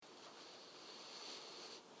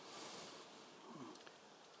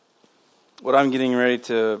What I'm getting ready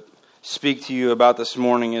to speak to you about this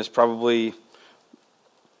morning is probably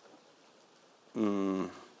in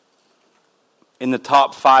the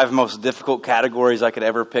top 5 most difficult categories I could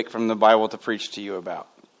ever pick from the Bible to preach to you about.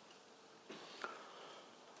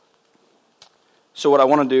 So what I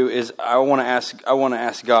want to do is I want to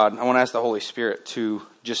ask God, I want to ask the Holy Spirit to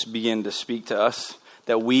just begin to speak to us,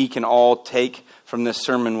 that we can all take from this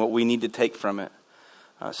sermon what we need to take from it.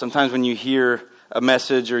 Sometimes when you hear a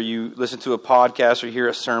message or you listen to a podcast or hear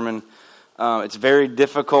a sermon, it's very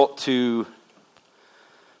difficult to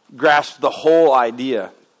grasp the whole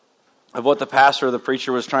idea of what the pastor or the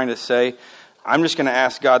preacher was trying to say. I'm just going to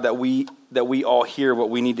ask God that we all hear what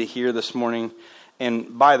we need to hear this morning.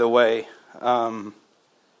 And by the way, I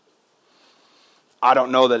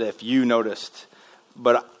don't know that if you noticed,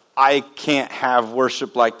 but I can't have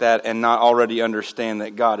worship like that and not already understand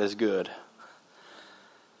that God is good.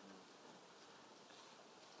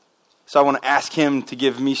 So I want to ask Him to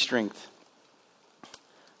give me strength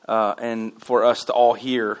and for us to all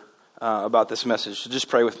hear about this message. So just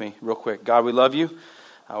pray with me real quick. God, we love you.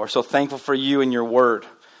 We're so thankful for you and your word.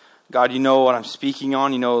 God, you know what I'm speaking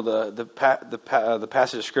on. You know the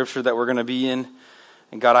passage of Scripture that we're going to be in.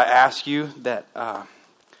 And God, I ask you that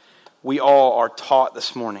we all are taught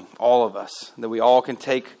this morning, all of us, that we all can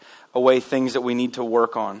take away things that we need to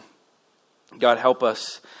work on. God, help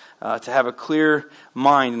us to have a clear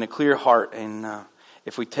mind and a clear heart. And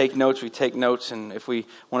if we take notes, we take notes. And if we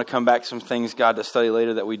want to come back to some things, God, to study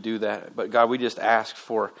later, that we do that. But God, we just ask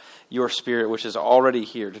for your Spirit, which is already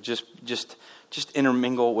here, to just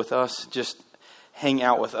intermingle with us, just hang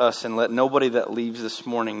out with us, and let nobody that leaves this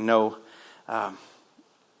morning know that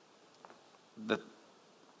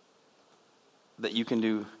you can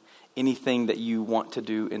do anything that you want to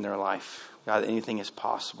do in their life. God, anything is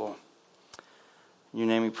possible. In your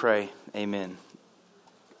name we pray. Amen.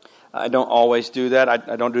 I don't always do that.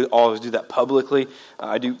 I don't always do that publicly.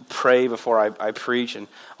 I do pray before I preach. And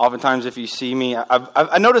oftentimes if you see me,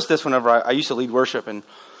 I noticed this whenever I used to lead worship. And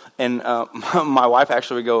my wife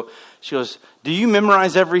actually would go, she goes, "Do you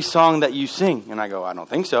memorize every song that you sing?" And I go, "I don't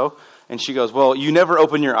think so." And she goes, "Well, you never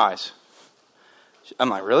open your eyes." I'm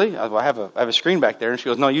like, "Really?" I have a screen back there. And she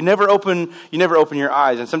goes, "No, you never open your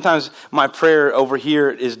eyes." And sometimes my prayer over here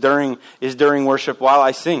is during worship while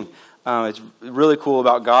I sing. It's really cool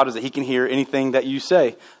about God is that He can hear anything that you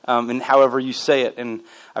say, and however you say it. And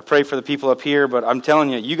I pray for the people up here, but I'm telling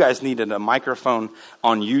you, you guys needed a microphone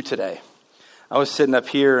on you today. I was sitting up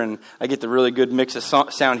here, and I get the really good mix of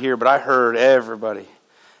sound here, but I heard everybody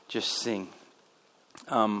just sing.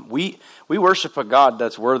 We worship a God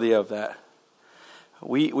that's worthy of that.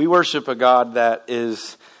 We worship a God that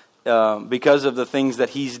is, because of the things that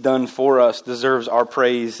He's done for us, deserves our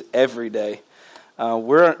praise every day.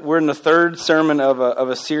 We're in the third sermon of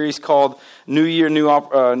a series called New Year, New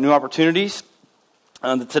Opportunities.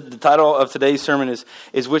 The title of today's sermon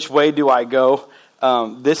is Which Way Do I Go?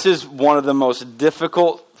 This is one of the most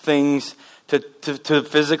difficult things to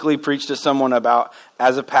physically preach to someone about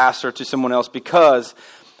as a pastor to someone else, because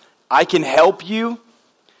I can help you,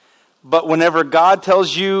 but whenever God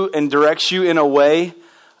tells you and directs you in a way,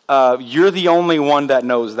 you're the only one that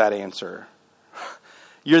knows that answer.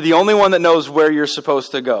 You're the only one that knows where you're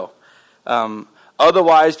supposed to go.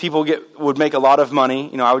 Otherwise, people would make a lot of money.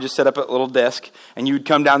 You know, I would just set up a little desk, and you would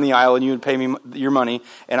come down the aisle, and you would pay me your money,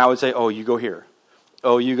 and I would say, "Oh, you go here.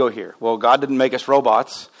 Oh, you go here." Well, God didn't make us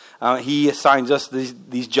robots. He assigns us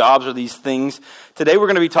these jobs or these things. Today, we're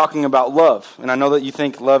going to be talking about love, and I know that you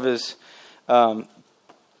think love is, love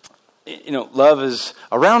is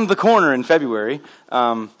around the corner in February.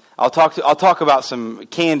 I'll talk about some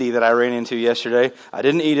candy that I ran into yesterday. I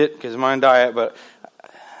didn't eat it because of my diet, but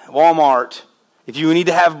Walmart, if you need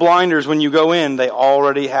to have blinders when you go in, they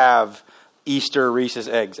already have Easter Reese's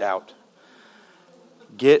eggs out.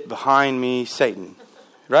 Get behind me, Satan.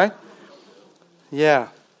 Right? Yeah.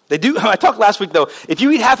 They do. I talked last week, though. If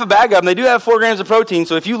you eat half a bag of them, they do have 4 grams of protein.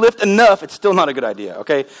 So if you lift enough, it's still not a good idea.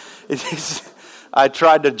 Okay? I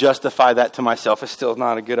tried to justify that to myself. It's still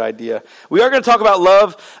not a good idea. We are going to talk about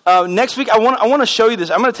love. Next week, I want to show you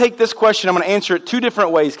this. I'm going to take this question. I'm going to answer it 2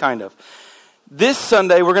 different ways, kind of. This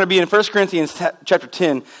Sunday, we're going to be in 1 Corinthians chapter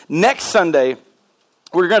 10. Next Sunday,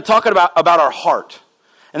 we're going to talk about our heart.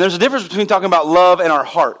 And there's a difference between talking about love and our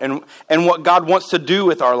heart and what God wants to do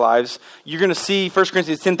with our lives. You're going to see 1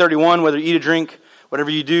 Corinthians 10:31, whether you eat or drink, whatever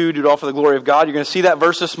you do it all for the glory of God. You're going to see that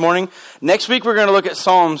verse this morning. Next week, we're going to look at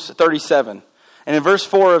Psalms 37. And in verse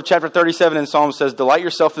 4 of chapter 37 in Psalms says, "Delight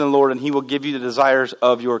yourself in the Lord, and He will give you the desires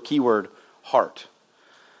of your," keyword, heart.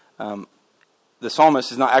 The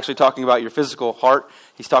psalmist is not actually talking about your physical heart.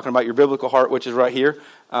 He's talking about your biblical heart, which is right here.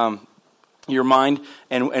 your mind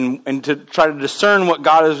and to try to discern what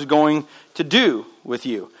God is going to do with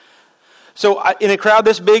you. So in a crowd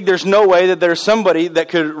this big, there's no way that there's somebody that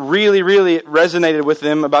could really, really resonated with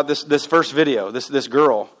them about this first video, this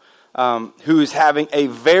girl who's having a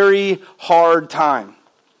very hard time.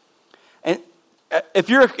 And if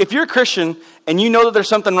you're a Christian and you know that there's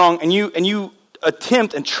something wrong and you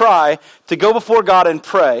attempt and try to go before God and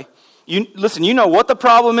pray, you know what the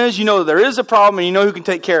problem is, you know that there is a problem, and you know who can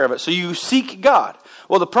take care of it. So you seek God.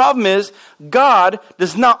 Well, the problem is God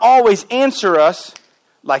does not always answer us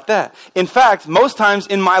like that. In fact, most times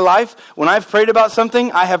in my life, when I've prayed about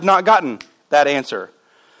something, I have not gotten that answer.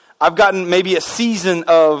 I've gotten maybe a season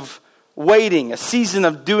of waiting, a season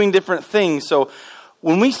of doing different things. So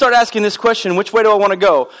when we start asking this question, which way do I want to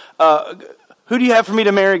go? Who do you have for me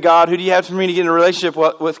to marry, God? Who do you have for me to get in a relationship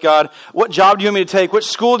with God? What job do you want me to take? Which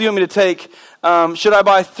school do you want me to take? Should I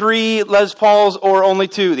buy 3 Les Pauls or only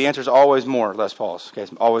 2? The answer is always more Les Pauls. Okay,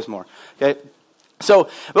 always more. Okay. So,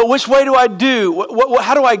 but which way do I do?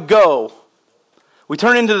 How do I go? We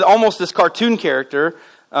turn into almost this cartoon character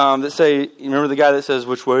that say, you remember the guy that says,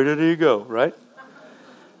 which way did he go, right?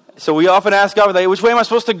 So we often ask God, which way am I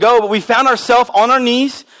supposed to go? But we found ourselves on our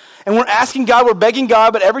knees, and we're asking God, we're begging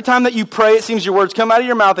God, but every time that you pray, it seems your words come out of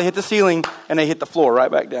your mouth, they hit the ceiling, and they hit the floor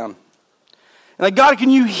right back down. And like, God,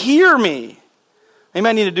 can you hear me? We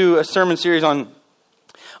might need to do a sermon series on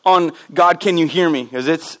God, can you hear me?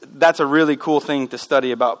 Because that's a really cool thing to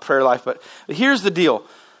study about prayer life. But here's the deal.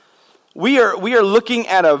 We are looking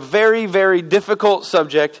at a very, very difficult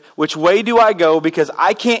subject. Which way do I go? Because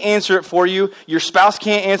I can't answer it for you. Your spouse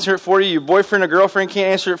can't answer it for you. Your boyfriend or girlfriend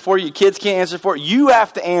can't answer it for you. Your kids can't answer it for you. You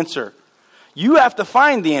have to answer. You have to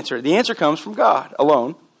find the answer. The answer comes from God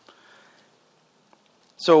alone.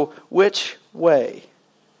 So which way?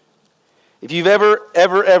 If you've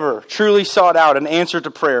ever truly sought out an answer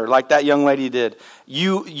to prayer like that young lady did,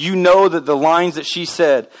 you know that the lines that she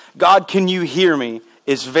said, God, can you hear me,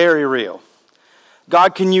 is very real.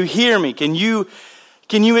 God, can you hear me? Can you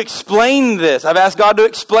explain this? I've asked God to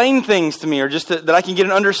explain things to me, or just that I can get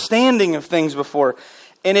an understanding of things before.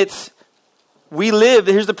 And here's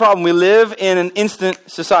the problem, we live in an instant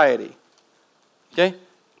society. Okay?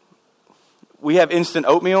 We have instant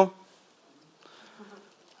oatmeal.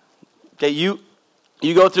 Okay, you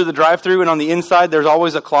go through the drive-thru, and on the inside there's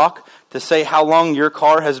always a clock to say how long your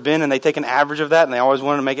car has been, and they take an average of that, and they always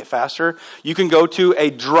want to make it faster. You can go to a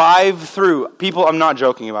drive-thru. People, I'm not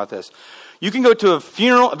joking about this. You can go to a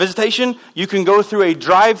funeral, a visitation. You can go through a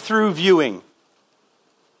drive-thru viewing.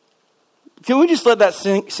 Can we just let that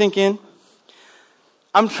sink in?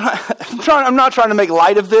 I'm not trying to make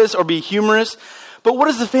light of this or be humorous, but what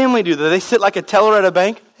does the family do? Do they sit like a teller at a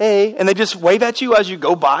bank? Hey, and they just wave at you as you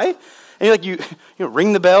go by? And you're like, you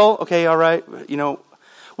ring the bell. Okay, all right.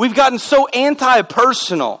 We've gotten so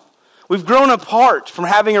anti-personal. We've grown apart from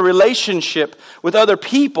having a relationship with other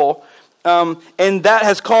people, and that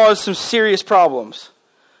has caused some serious problems.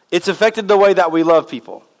 It's affected the way that we love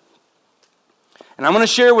people. And I'm going to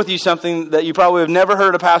share with you something that you probably have never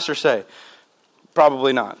heard a pastor say.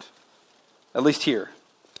 Probably not. At least here.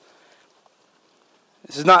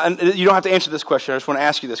 This is not. You don't have to answer this question. I just want to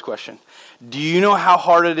ask you this question. Do you know how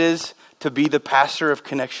hard it is to be the pastor of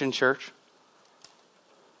Connection Church?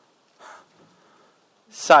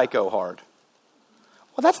 Psycho hard.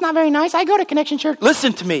 Well, that's not very nice. I go to Connection Church.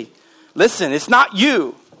 Listen to me. Listen, it's not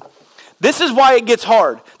you. This is why it gets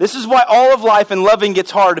hard. This is why all of life and loving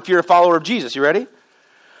gets hard if you're a follower of Jesus. You ready?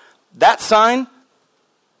 That sign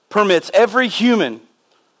permits every human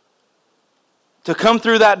to come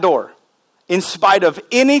through that door in spite of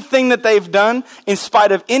anything that they've done, in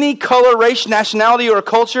spite of any color, race, nationality, or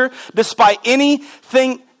culture, despite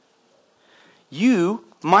anything. You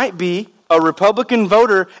might be a Republican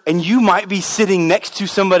voter, and you might be sitting next to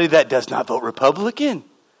somebody that does not vote Republican.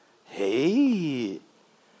 Hey.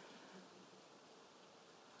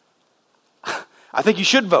 I think you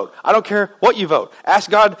should vote. I don't care what you vote. Ask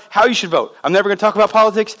God how you should vote. I'm never going to talk about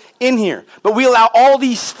politics in here. But we allow all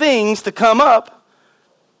these things to come up.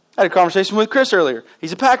 I had a conversation with Chris earlier.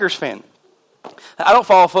 He's a Packers fan. I don't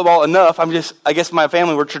follow football enough. I guess my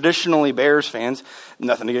family were traditionally Bears fans.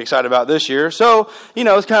 Nothing to get excited about this year. So,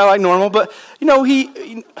 it's kind of like normal. But,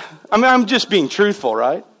 I'm just being truthful,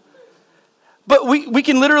 right? But we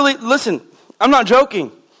can literally, listen, I'm not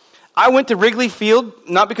joking. I went to Wrigley Field,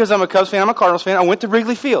 not because I'm a Cubs fan, I'm a Cardinals fan. I went to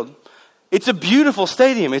Wrigley Field. It's a beautiful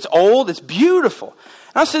stadium. It's old. It's beautiful.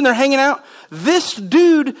 And I was sitting there hanging out. This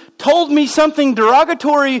dude told me something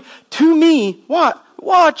derogatory to me. What?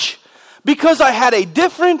 Watch. Because I had a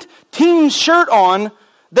different team shirt on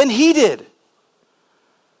than he did.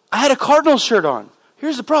 I had a Cardinals shirt on.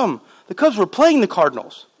 Here's the problem. The Cubs were playing the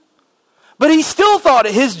Cardinals. But he still thought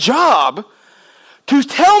it his job to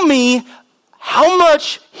tell me how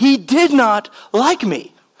much he did not like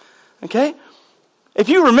me. Okay? If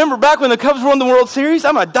you remember back when the Cubs won the World Series,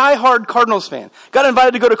 I'm a diehard Cardinals fan. Got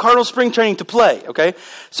invited to go to Cardinals spring training to play, okay?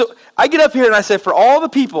 So I get up here and I say, for all the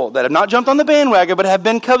people that have not jumped on the bandwagon but have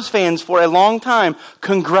been Cubs fans for a long time,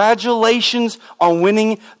 congratulations on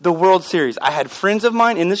winning the World Series. I had friends of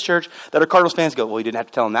mine in this church that are Cardinals fans go, well, you didn't have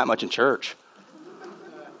to tell them that much in church.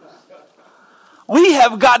 We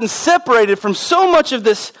have gotten separated from so much of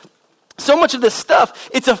this stuff.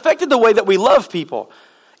 It's affected the way that we love people.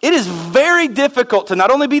 It is very difficult to not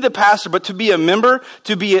only be the pastor, but to be a member,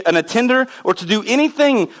 to be an attender, or to do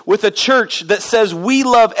anything with a church that says we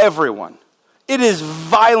love everyone. It is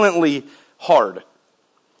violently hard.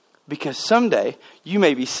 Because someday you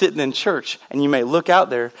may be sitting in church and you may look out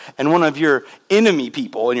there and one of your enemy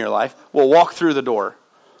people in your life will walk through the door.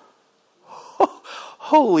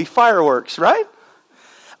 Holy fireworks, right?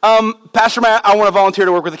 Pastor Matt, I want to volunteer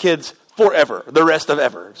to work with the kids forever, the rest of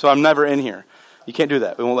ever. So I'm never in here. You can't do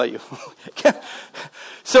that. We won't let you.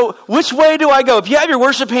 So which way do I go? If you have your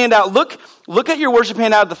worship handout, look at your worship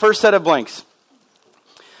handout, the first set of blanks.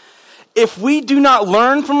 If we do not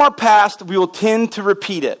learn from our past, we will tend to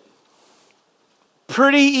repeat it.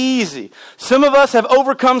 Pretty easy. Some of us have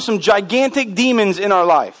overcome some gigantic demons in our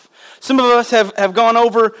life. Some of us have gone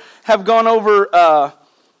over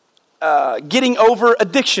getting over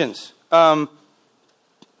addictions.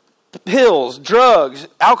 Pills, drugs,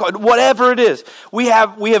 alcohol, whatever it is. We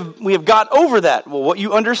have got over that. Well, what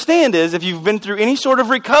you understand is if you've been through any sort of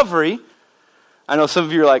recovery, I know some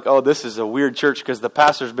of you are like, oh, this is a weird church because the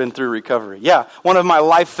pastor's been through recovery. Yeah, one of my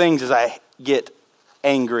life things is I get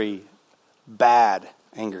angry, bad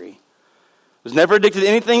angry. I was never addicted to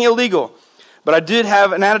anything illegal, but I did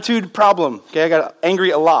have an attitude problem. Okay, I got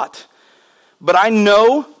angry a lot. But I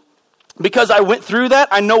know, because I went through that,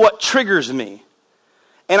 I know what triggers me.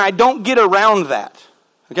 And I don't get around that.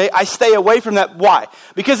 Okay? I stay away from that. Why?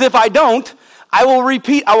 Because if I don't, I will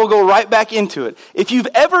repeat. I will go right back into it. If you've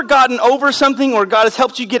ever gotten over something or God has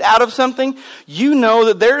helped you get out of something, you know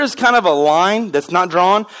that there is kind of a line that's not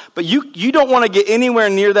drawn, but you don't want to get anywhere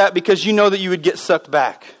near that because you know that you would get sucked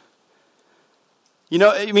back. You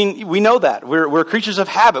know, I mean, we know that. We're creatures of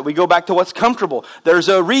habit. We go back to what's comfortable. There's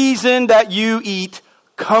a reason that you eat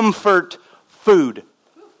comfort food.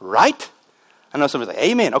 Right? I know somebody's like,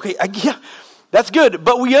 amen. Okay, yeah, that's good.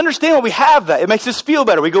 But we understand when we have that. It makes us feel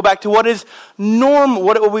better. We go back to what is normal,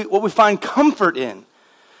 what we find comfort in.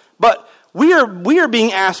 But we are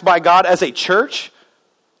being asked by God as a church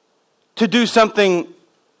to do something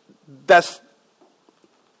that's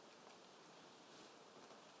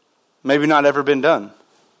maybe not ever been done.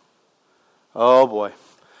 Oh boy.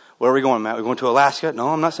 Where are we going, Matt? We're going to Alaska? No,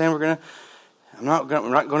 I'm not saying we're not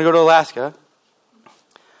going to go to Alaska.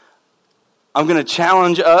 I'm going to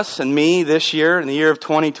challenge us and me this year, in the year of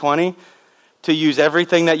 2020, to use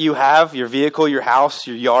everything that you have, your vehicle, your house,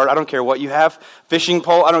 your yard, I don't care what you have, fishing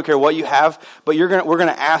pole, I don't care what you have, but we're going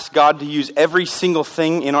to ask God to use every single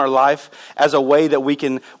thing in our life as a way that we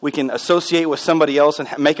can associate with somebody else and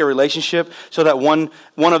make a relationship so that one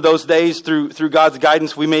of those days, through God's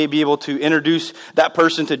guidance, we may be able to introduce that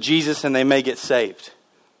person to Jesus and they may get saved.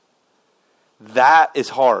 That is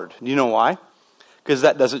hard. Do you know why? Because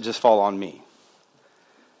that doesn't just fall on me.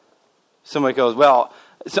 Somebody goes, well,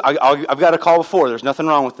 I've got a call before. There's nothing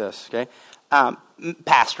wrong with this. Okay,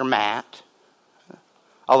 Pastor Matt.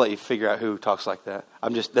 I'll let you figure out who talks like that.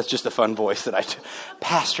 That's just a fun voice that I do.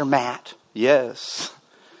 Pastor Matt. Yes.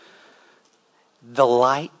 The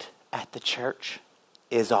light at the church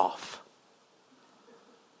is off.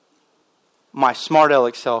 My smart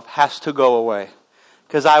aleck self has to go away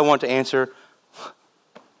because I want to answer,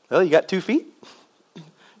 well, you got 2 feet?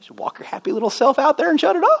 Just walk your happy little self out there and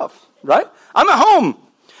shut it off, right? I'm at home,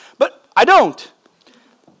 but I don't.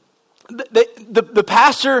 The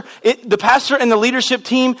pastor and the leadership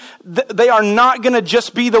team, they are not going to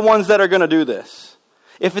just be the ones that are going to do this.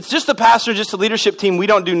 If it's just the pastor, just the leadership team, we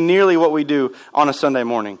don't do nearly what we do on a Sunday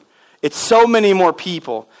morning. It's so many more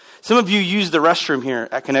people. Some of you used the restroom here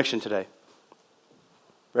at Connection today.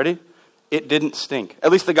 Ready? It didn't stink.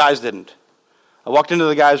 At least the guys didn't. I walked into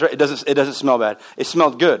the guys. It doesn't smell bad. It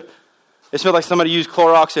smelled good. It smelled like somebody used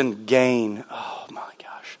Clorox and Gain. Oh my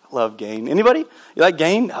gosh, I love Gain. Anybody? You like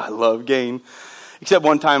Gain? I love Gain. Except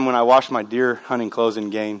one time when I washed my deer hunting clothes in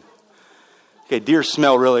Gain. Okay, deer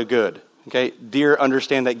smell really good. Okay, deer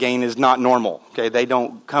understand that Gain is not normal. Okay, they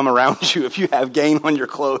don't come around you if you have Gain on your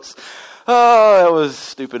clothes. Oh, that was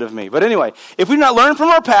stupid of me. But anyway, if we've not learned from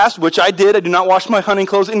our past, which I did, I do not wash my hunting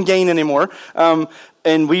clothes in gain anymore,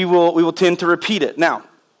 and we will tend to repeat it. Now,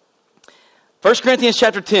 1 Corinthians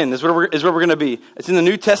chapter 10 is where we're going to be. It's in the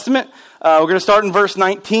New Testament. We're going to start in verse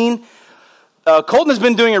 19. Colton has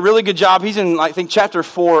been doing a really good job. He's in, I think, chapter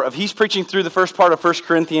 4 he's preaching through the first part of 1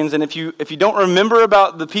 Corinthians. And if you don't remember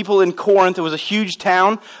about the people in Corinth, it was a huge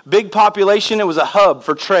town, big population. It was a hub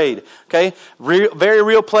for trade. Okay, very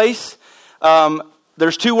real place.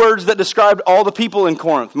 There's two words that described all the people in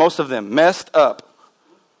Corinth. Most of them messed up.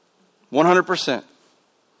 100%.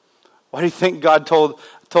 Why do you think God told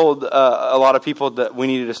a lot of people that we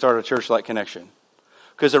needed to start a church like Connection?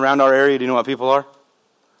 Because around our area, do you know what people are?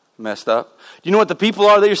 Messed up. Do you know what the people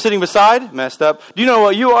are that you're sitting beside? Messed up. Do you know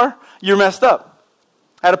what you are? You're messed up.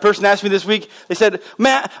 I had a person ask me this week. They said,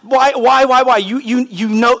 "Matt, why? You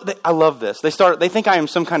know." I love this. They think I am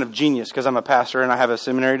some kind of genius because I'm a pastor and I have a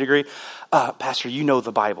seminary degree. Pastor, you know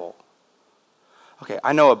the Bible. Okay,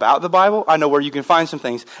 I know about the Bible. I know where you can find some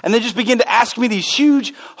things. And they just begin to ask me these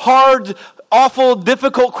huge, hard, awful,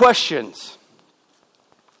 difficult questions.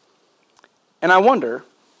 And I wonder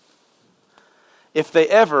if they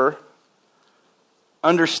ever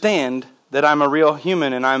understand that I'm a real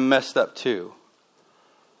human and I'm messed up too.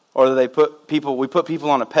 Or that we put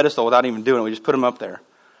people on a pedestal without even doing it. We just put them up there.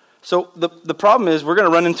 So the problem is we're going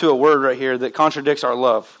to run into a word right here that contradicts our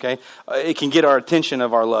love. Okay, it can get our attention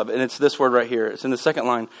of our love, and it's this word right here. It's in the second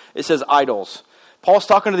line. It says idols. Paul's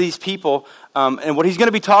talking to these people, and what he's going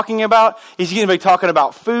to be talking about, he's going to be talking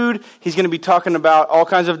about food. He's going to be talking about all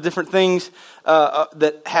kinds of different things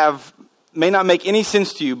that may not make any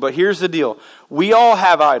sense to you. But here's the deal: we all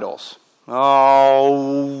have idols.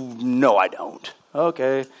 Oh no, I don't.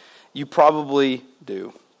 Okay, you probably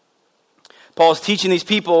do. Paul is teaching these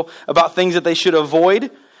people about things that they should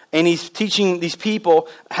avoid, and he's teaching these people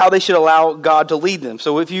how they should allow God to lead them.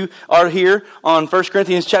 So if you are here on 1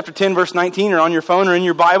 Corinthians chapter 10, verse 19, or on your phone or in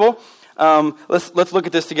your Bible, let's look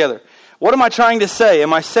at this together. What am I trying to say?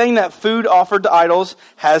 Am I saying that food offered to idols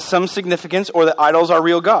has some significance, or that idols are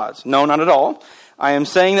real gods? No, not at all. I am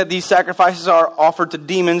saying that these sacrifices are offered to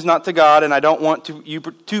demons, not to God, and I don't want you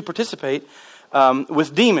to participate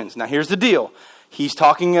with demons. Now here's the deal. He's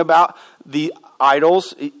talking about the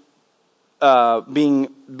idols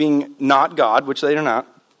being not God, which they are not.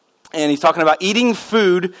 And he's talking about eating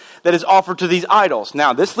food that is offered to these idols.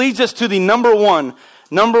 Now, this leads us to the number one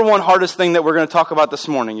hardest thing that we're going to talk about this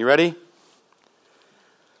morning. You ready?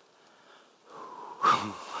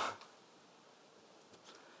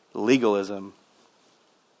 Legalism.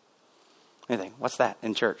 Anything? What's that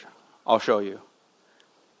in church? I'll show you.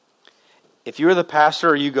 If you're the pastor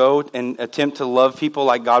or you go and attempt to love people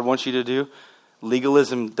like God wants you to do,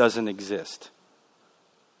 legalism doesn't exist.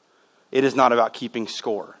 It is not about keeping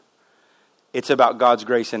score. It's about God's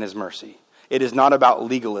grace and His mercy. It is not about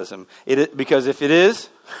legalism. Because if it is,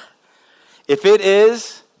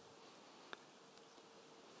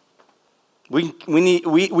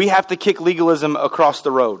 we have to kick legalism across the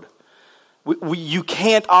road. You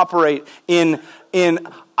can't operate in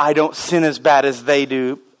I don't sin as bad as they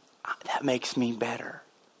do. That makes me better.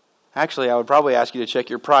 Actually, I would probably ask you to check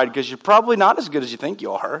your pride, because you're probably not as good as you think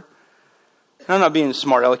you are. I'm not being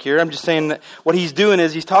smart aleck here. I'm just saying that what he's doing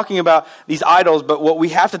is he's talking about these idols, but what we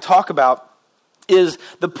have to talk about is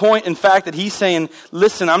the point, in fact, that he's saying,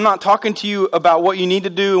 listen, I'm not talking to you about what you need to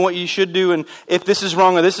do and what you should do and if this is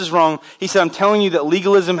wrong or this is wrong. He said, I'm telling you that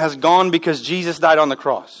legalism has gone because Jesus died on the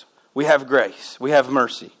cross. We have grace. We have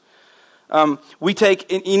mercy. We take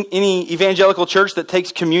in any evangelical church that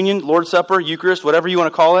takes communion, Lord's Supper, Eucharist, whatever you want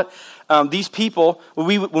to call it. These people,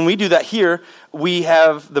 when we do that here, we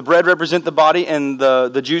have the bread represent the body and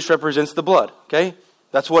the juice represents the blood. Okay,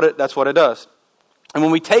 that's what it does. And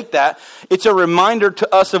when we take that, it's a reminder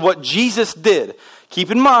to us of what Jesus did.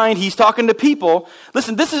 Keep in mind, he's talking to people.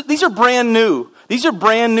 Listen, these are brand new. These are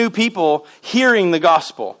brand new people hearing the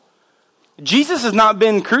gospel. Jesus has not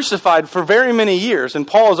been crucified for very many years, and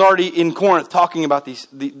Paul is already in Corinth talking about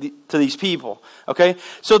to these people. Okay,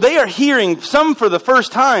 so they are hearing, some for the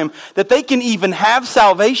first time, that they can even have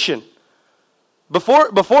salvation.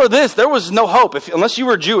 Before this, there was no hope. Unless you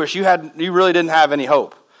were Jewish, you really didn't have any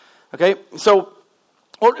hope. Okay, so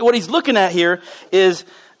what he's looking at here is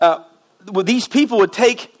these people would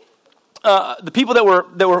take. The people that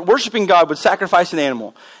were worshiping God would sacrifice an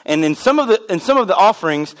animal, and in some of the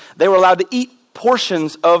offerings, they were allowed to eat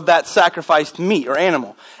portions of that sacrificed meat or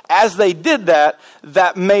animal. As they did that,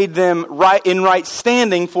 that made them in right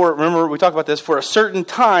standing for. Remember, we talked about this, for a certain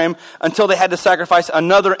time until they had to sacrifice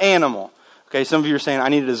another animal. Okay, some of you are saying, I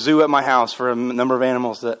needed a zoo at my house for a number of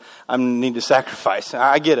animals that I need to sacrifice.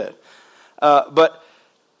 I get it. But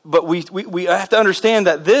we have to understand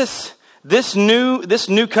that this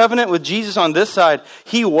new covenant with Jesus on this side,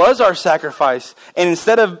 he was our sacrifice. And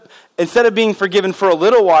instead of being forgiven for a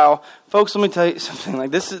little while, folks, let me tell you something.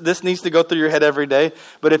 Like this needs to go through your head every day.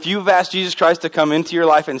 But if you've asked Jesus Christ to come into your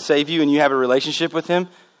life and save you, and you have a relationship with him,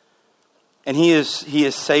 and he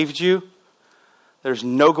has saved you, there's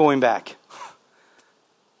no going back.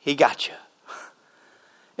 He got you.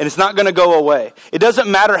 And it's not going to go away. It doesn't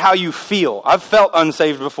matter how you feel. I've felt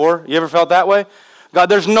unsaved before. You ever felt that way? God,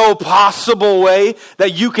 there's no possible way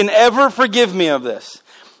that you can ever forgive me of this.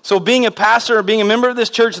 So being a pastor or being a member of this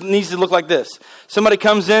church needs to look like this. Somebody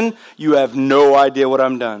comes in, you have no idea what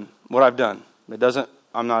I've done.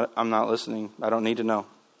 I'm not listening. I don't need to know.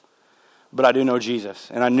 But I do know Jesus.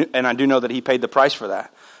 And I do know that he paid the price for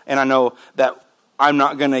that. And I know that I'm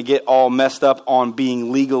not going to get all messed up on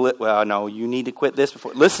being legal. Well, no, you need to quit this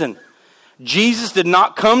before. Listen, Jesus did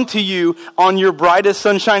not come to you on your brightest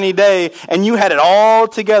sunshiny day and you had it all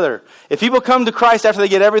together. If people come to Christ after they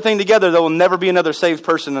get everything together, there will never be another saved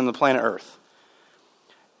person on the planet Earth.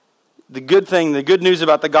 The good news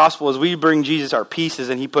about the gospel is we bring Jesus our pieces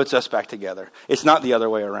and he puts us back together. It's not the other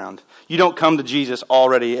way around. You don't come to Jesus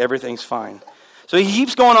already, everything's fine. So he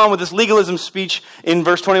keeps going on with this legalism speech in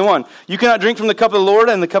verse 21. You cannot drink from the cup of the Lord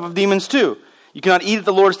and the cup of demons too. You cannot eat at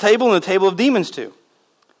the Lord's table and the table of demons too.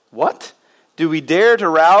 What? Do we dare to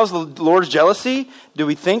rouse the Lord's jealousy? Do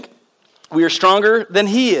we think we are stronger than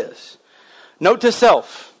he is? Note to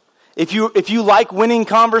self, if you like winning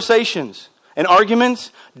conversations and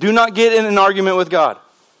arguments, do not get in an argument with God.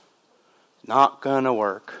 Not going to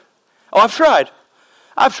work. Oh, I've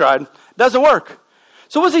tried. Doesn't work.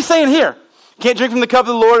 So what's he saying here? Can't drink from the cup of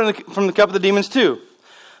the Lord and from the cup of the demons too.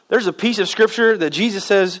 There's a piece of scripture that Jesus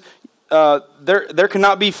says there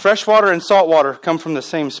cannot be fresh water and salt water come from the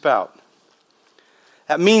same spout.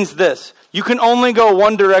 That means this. You can only go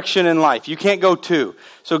one direction in life. You can't go two.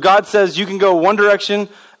 So God says you can go one direction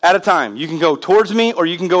at a time. You can go towards me or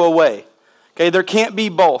you can go away. Okay, there can't be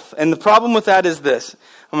both. And the problem with that is this.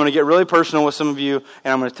 I'm going to get really personal with some of you,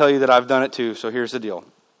 and I'm going to tell you that I've done it too. So here's the deal.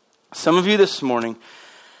 Some of you this morning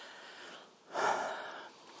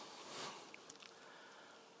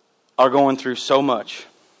are going through so much,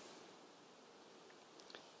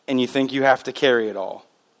 and you think you have to carry it all.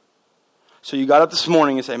 So you got up this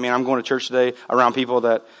morning and say, man, I'm going to church today around people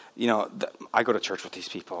that, I go to church with these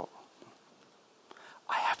people.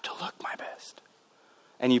 I have to look my best.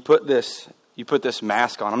 And you put this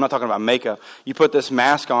mask on. I'm not talking about makeup. You put this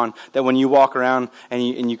mask on that when you walk around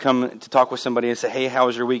and you come to talk with somebody and say, hey, how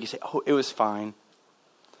was your week? You say, oh, it was fine.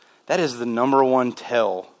 That is the number one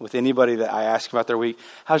tell with anybody that I ask about their week.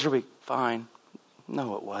 How's your week? Fine.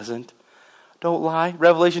 No, it wasn't. Don't lie.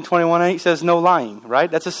 Revelation 21:8 says no lying, right?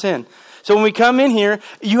 That's a sin. So when we come in here,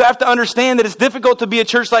 you have to understand that it's difficult to be a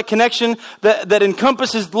church like Connection that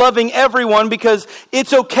encompasses loving everyone, because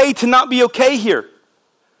it's okay to not be okay here.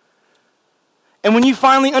 And when you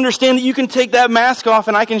finally understand that you can take that mask off,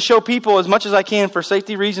 and I can show people as much as I can for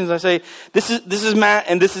safety reasons, I say, this is Matt,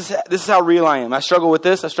 and this is how real I am. I struggle with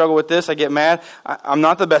this. I get mad. I'm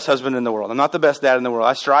not the best husband in the world. I'm not the best dad in the world.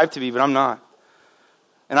 I strive to be, but I'm not.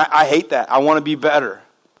 And I hate that. I want to be better.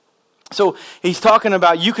 So he's talking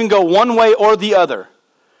about you can go one way or the other.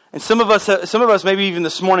 And some of us, maybe even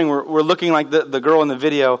this morning, we're looking like the girl in the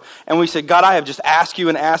video, and we said, God, I have just asked you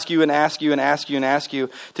and asked you and asked you and asked you and asked you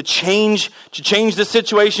to change the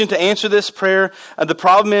situation, to answer this prayer. The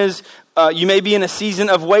problem is, you may be in a season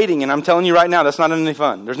of waiting, and I'm telling you right now, that's not any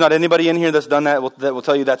fun. There's not anybody in here that's done that that will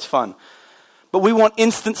tell you that's fun. But we want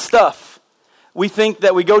instant stuff. We think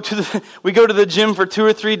that we go to the gym for 2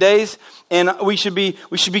 or 3 days, and we should be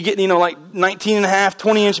getting, like 19 and a half,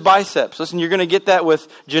 20-inch biceps. Listen, you're going to get that with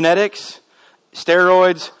genetics,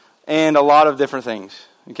 steroids, and a lot of different things.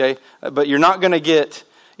 Okay, but you're not going to get.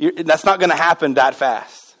 That's not going to happen that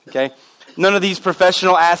fast. Okay, none of these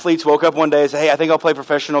professional athletes woke up one day and said, "Hey, I think I'll play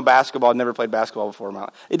professional basketball." I've never played basketball before in my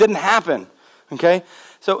life. It didn't happen. Okay,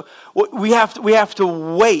 so we have to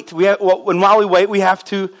wait. And while we wait, we have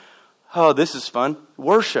to. Oh, this is fun.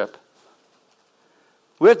 Worship.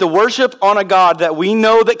 We have to worship on a God that we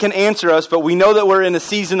know that can answer us, but we know that we're in a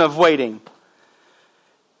season of waiting.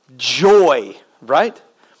 Joy, right?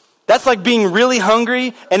 That's like being really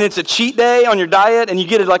hungry and it's a cheat day on your diet and you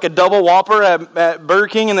get like a double Whopper at Burger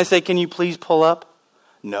King and they say, can you please pull up?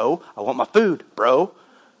 No, I want my food, bro.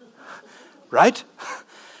 Right?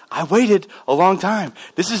 I waited a long time.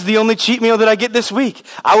 This is the only cheat meal that I get this week.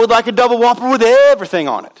 I would like a double Whopper with everything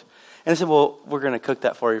on it. And I said, well, we're going to cook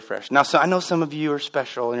that for you fresh. Now, so I know some of you are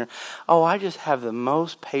special. And I just have the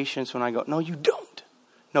most patience when I go, no, you don't.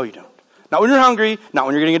 No, you don't. Not when you're hungry, not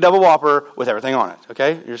when you're getting a double Whopper with everything on it,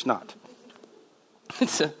 okay? You're just not.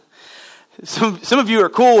 Some of you are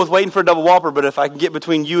cool with waiting for a double Whopper, but if I can get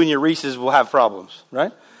between you and your Reese's, we'll have problems,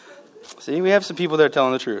 right? See, we have some people that are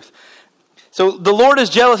telling the truth. So the Lord is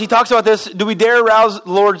jealous. He talks about this. Do we dare arouse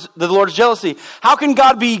the Lord's jealousy? How can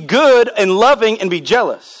God be good and loving and be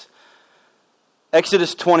jealous?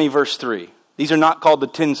 Exodus 20, verse 3. These are not called the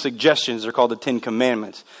 10 suggestions. They're called the 10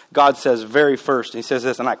 commandments. God says very first, he says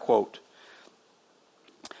this, and I quote,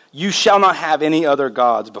 "You shall not have any other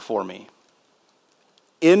gods before me."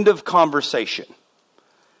 End of conversation.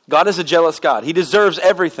 God is a jealous God. He deserves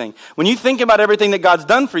everything. When you think about everything that God's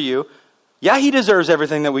done for you, yeah, he deserves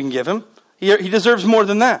everything that we can give him. He deserves more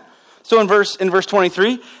than that. So in verse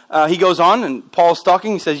 23, he goes on, and Paul's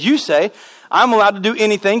talking. He says, "You say, I'm allowed to do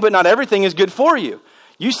anything, but not everything is good for you.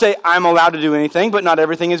 You say, I'm allowed to do anything, but not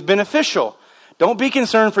everything is beneficial. Don't be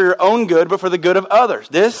concerned for your own good, but for the good of others."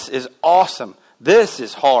 This is awesome. This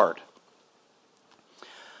is hard.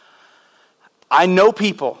 I know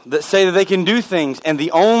people that say that they can do things, and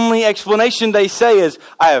the only explanation they say is,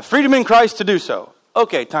 I have freedom in Christ to do so.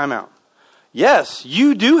 Okay, time out. Yes,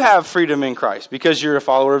 you do have freedom in Christ because you're a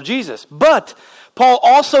follower of Jesus. But Paul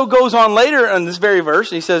also goes on later in this very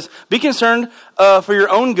verse, and he says, be concerned for your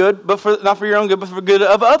own good, but not for your own good, but for the good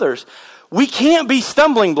of others. We can't be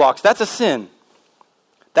stumbling blocks. That's a sin.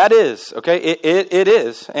 That is, okay? It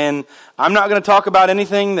is. And I'm not going to talk about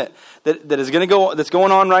anything that is going to go, that's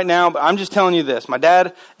going on right now, but I'm just telling you this. My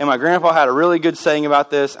dad and my grandpa had a really good saying about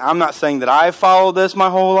this. I'm not saying that I've followed this my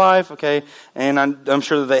whole life, okay? And I'm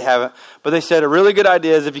sure that they haven't. But they said a really good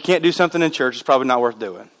idea is if you can't do something in church, it's probably not worth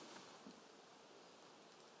doing.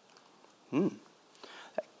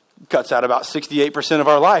 That cuts out about 68% of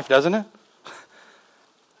our life, doesn't it?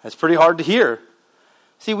 That's pretty hard to hear.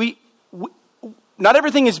 See, we not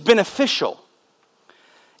everything is beneficial.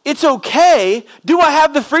 It's okay. Do I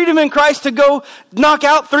have the freedom in Christ to go knock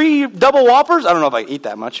out 3 double Whoppers? I don't know if I eat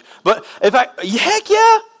that much. But heck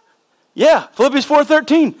yeah. Yeah, Philippians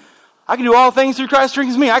 4:13. I can do all things through Christ who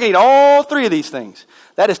strengthens me. I can eat all 3 of these things.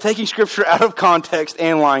 That is taking Scripture out of context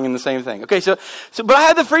and lying in the same thing. Okay, so but I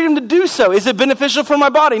have the freedom to do so. Is it beneficial for my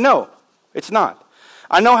body? No, it's not.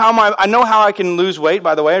 I know how I can lose weight,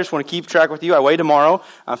 by the way. I just want to keep track with you. I weigh tomorrow.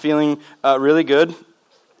 I'm feeling really good.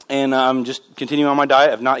 And I'm just continuing on my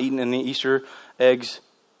diet. I've not eaten any Easter eggs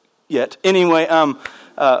yet. Anyway,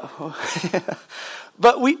 but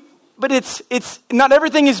it's not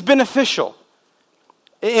everything is beneficial.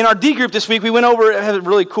 In our D group this week, we went over, had a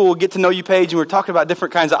really cool get to know you page, and we were talking about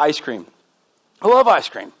different kinds of ice cream. I love ice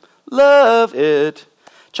cream. Love it.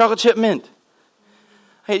 Chocolate chip mint.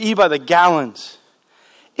 I eat by the gallons.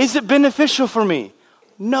 Is it beneficial for me?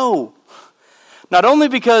 No. Not only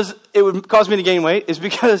because it would cause me to gain weight, is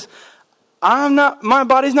because my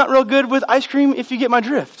body's not real good with ice cream, if you get my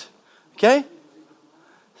drift. Okay?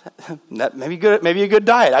 That may be a good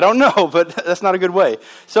diet. I don't know, but that's not a good way.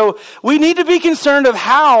 So we need to be concerned of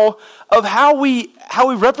how we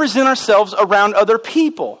represent ourselves around other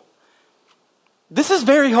people. This is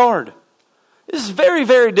very hard. This is very,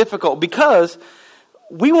 very difficult because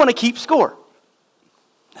we want to keep score.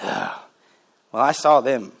 Well, I saw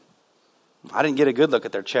them. I didn't get a good look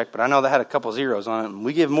at their check, but I know they had a couple zeros on it, and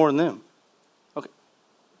we give more than them. Okay.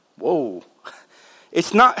 Whoa.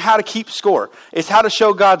 It's not how to keep score. It's how to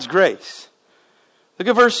show God's grace. Look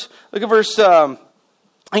at verse.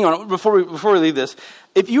 Hang on, before we leave this.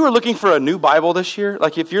 If you are looking for a new Bible this year,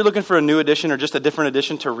 like if you're looking for a new edition or just a different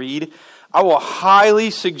edition to read, I will highly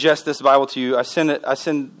suggest this Bible to you. I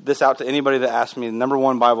send this out to anybody that asks me. The number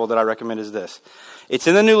one Bible that I recommend is this. It's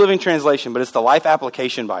in the New Living Translation, but it's the Life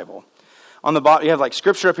Application Bible. On the bottom, you have like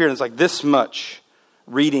scripture up here, and it's like this much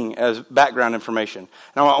reading as background information.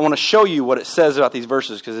 And I want to show you what it says about these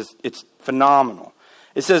verses because it's phenomenal.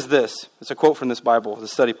 It says this. It's a quote from this Bible, the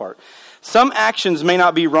study part. Some actions may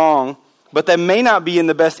not be wrong, but they may not be in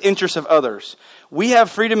the best interest of others. We have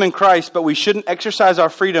freedom in Christ, but we shouldn't exercise our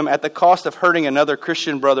freedom at the cost of hurting another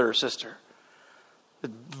Christian brother or sister.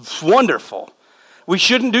 It's wonderful. We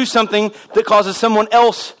shouldn't do something that causes someone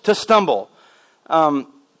else to stumble.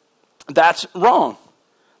 That's wrong.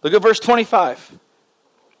 Look at verse 25.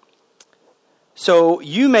 So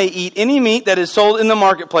you may eat any meat that is sold in the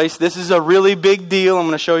marketplace. This is a really big deal. I'm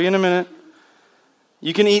going to show you in a minute.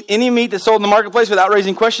 You can eat any meat that's sold in the marketplace without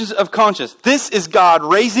raising questions of conscience. This is God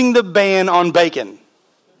raising the ban on bacon.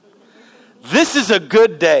 This is a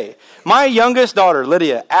good day. My youngest daughter,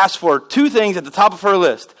 Lydia, asked for 2 things at the top of her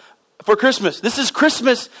list for Christmas. This is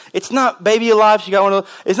Christmas. It's not Baby Alive. She got one of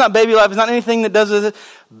those. It's not Baby Alive. It's not anything that does this.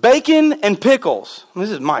 Bacon and pickles. This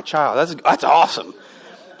is my child. That's awesome.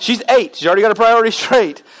 She's 8. She's already got a priority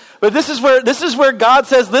straight. But this is where God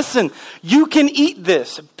says, listen, you can eat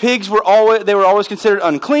this. Pigs were always considered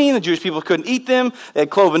unclean. The Jewish people couldn't eat them. They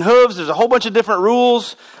had cloven hooves. There's a whole bunch of different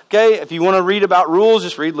rules. Okay, if you want to read about rules,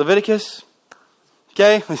 just read Leviticus.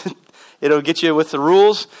 Okay, it'll get you with the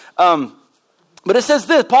rules. But it says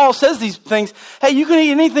this. Paul says these things. Hey, you can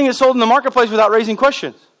eat anything that's sold in the marketplace without raising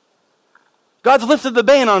questions. God's lifted the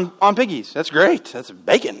ban on piggies. That's great. That's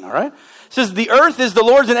bacon, all right? It says the earth is the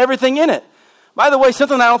Lord's and everything in it. By the way,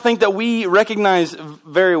 something I don't think that we recognize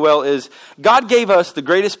very well is God gave us the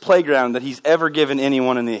greatest playground that He's ever given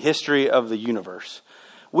anyone in the history of the universe.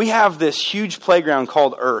 We have this huge playground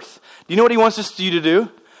called Earth. Do you know what He wants you to do?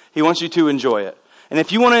 He wants you to enjoy it. And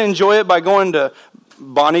if you want to enjoy it by going to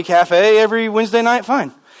Bonnie Cafe every Wednesday night,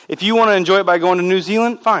 fine. If you want to enjoy it by going to New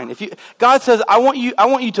Zealand, fine. God says, I want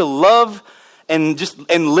you to love and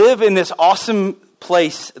live in this awesome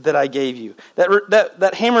place that I gave you.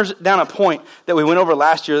 That hammers down a point that we went over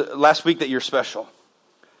last week, that you're special.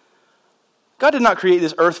 God did not create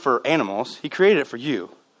this earth for animals. He created it for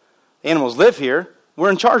you. Animals live here.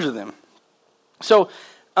 We're in charge of them. So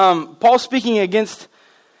Paul's speaking against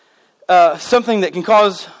something that can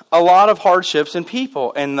cause a lot of hardships in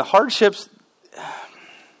people. And the hardships...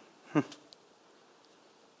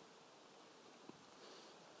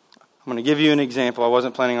 I'm going to give you an example. I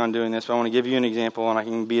wasn't planning on doing this, but I want to give you an example, and I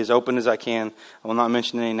can be as open as I can. I will not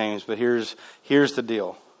mention any names, but here's the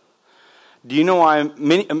deal. Do you know why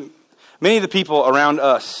many of the people around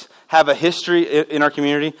us have a history in our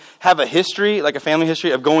community, have a history, like a family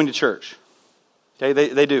history, of going to church? Okay,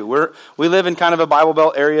 they do. We live in kind of a Bible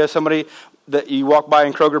Belt area. Somebody that you walk by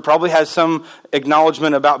in Kroger probably has some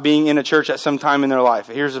acknowledgement about being in a church at some time in their life.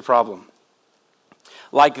 Here's the problem.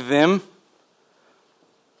 Like them,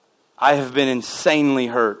 I have been insanely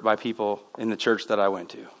hurt by people in the church that I went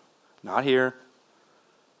to. Not here.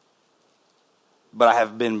 But I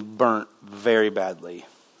have been burnt very badly.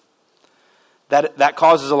 That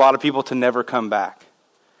causes a lot of people to never come back.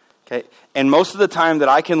 Okay? And most of the time that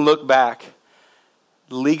I can look back,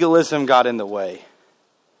 legalism got in the way.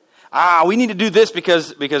 We need to do this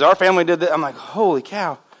because our family did that. I'm like, holy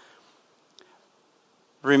cow.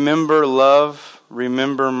 Remember love,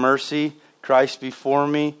 remember mercy, Christ before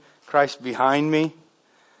me, Christ behind me.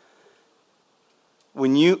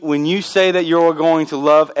 When you say that you're going to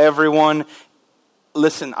love everyone,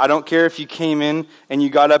 listen, I don't care if you came in and you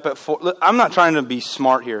got up at 4. I'm not trying to be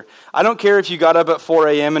smart here. I don't care if you got up at 4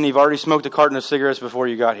 a.m. and you've already smoked a carton of cigarettes before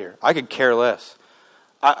you got here. I could care less.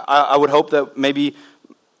 I would hope that maybe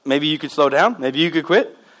you could slow down. Maybe you could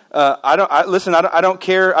quit. I don't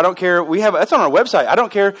care. That's on our website. I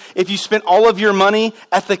don't care if you spent all of your money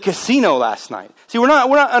at the casino last night. See,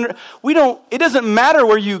 it doesn't matter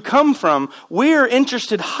where you come from. We're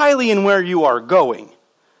interested highly in where you are going.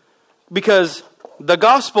 Because the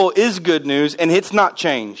gospel is good news and it's not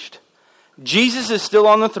changed. Jesus is still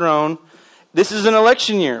on the throne. This is an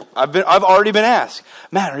election year. I've already been asked,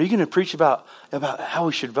 Matt, are you going to preach about how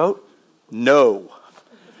we should vote? No.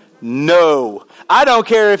 I don't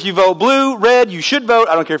care if you vote blue, red, you should vote.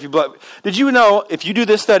 I don't care if you vote. Did you know, if you do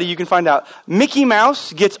this study, you can find out Mickey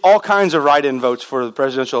Mouse gets all kinds of write-in votes for the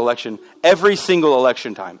presidential election every single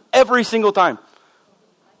election time. Every single time.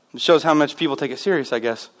 It shows how much people take it serious, I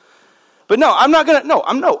guess. But no, I'm not going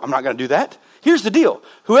to do that. Here's the deal.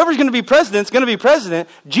 Whoever's going to be president is going to be president.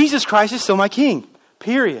 Jesus Christ is still my king.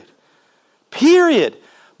 Period.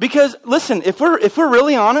 Because listen, if we're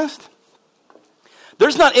really honest,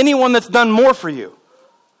 there's not anyone that's done more for you.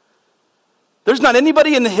 There's not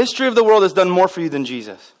anybody in the history of the world that's done more for you than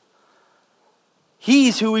Jesus.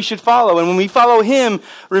 He's who we should follow. And when we follow Him,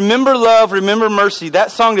 remember love, remember mercy. That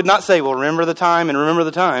song did not say, well, remember the time and remember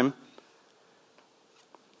the time.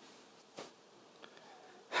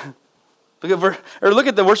 Look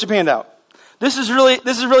at the worship handout. This is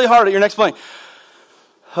really hard at your next point.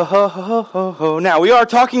 Ho, ho, ho, ho, ho. Now, we are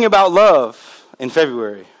talking about love in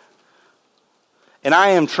February. And I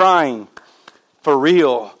am trying, for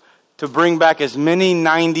real, to bring back as many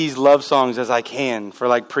 90s love songs as I can for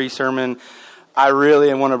like pre-sermon. I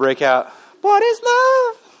really want to break out, what is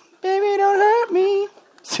love? Baby, don't hurt me.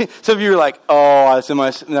 See, some of you are like, oh, that's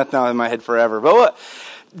not in my head forever. But what?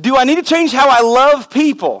 Do I need to change how I love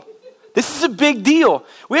people? This is a big deal.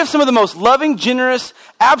 We have some of the most loving, generous,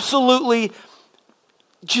 absolutely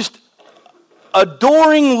just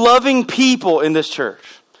adoring, loving people in this church.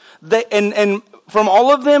 And from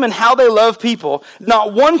all of them and how they love people,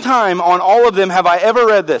 not one time on all of them have I ever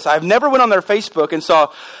read this. I've never went on their Facebook and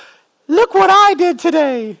saw, look what I did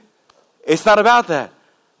today. It's not about that.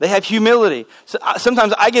 They have humility. So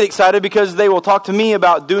sometimes I get excited because they will talk to me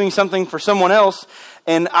about doing something for someone else,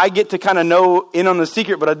 and I get to kind of know in on the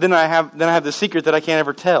secret, but then I have the secret that I can't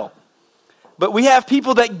ever tell. But we have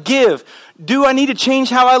people that give. Do I need to change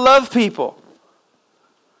how I love people?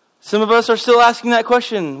 Some of us are still asking that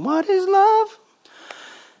question. What is love?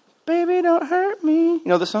 Baby, don't hurt me. You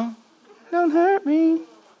know the song? Don't hurt me.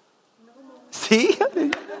 See?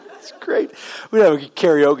 It's great. We'd have a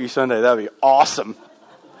karaoke Sunday. That would be awesome.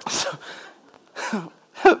 So,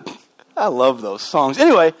 I love those songs.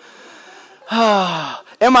 Anyway,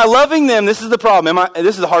 am I loving them? This is the problem.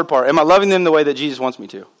 This is the hard part. Am I loving them the way that Jesus wants me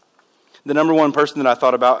to? The number one person that I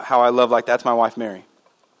thought about how I love like that's my wife, Mary.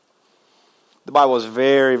 The Bible is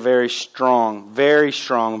very, very strong, very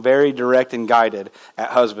direct and guided at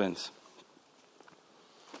husbands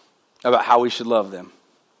about how we should love them.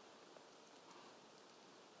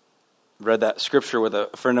 Read that scripture with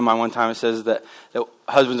a friend of mine one time. It says that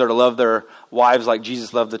husbands are to love their wives like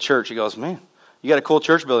Jesus loved the church. He goes, man, you got a cool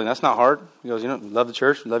church building. That's not hard. He goes, love the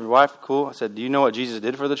church, love your wife. Cool. I said, do you know what Jesus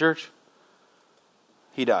did for the church?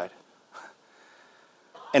 He died.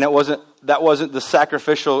 And that wasn't the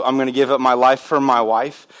sacrificial, I'm going to give up my life for my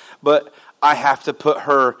wife. But I have to put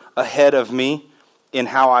her ahead of me in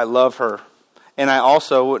how I love her. And I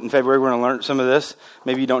also, in February, we're going to learn some of this.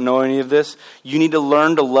 Maybe you don't know any of this. You need to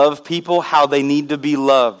learn to love people how they need to be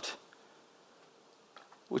loved.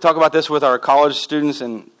 We talk about this with our college students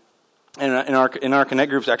and in our Connect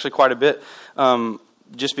groups actually quite a bit.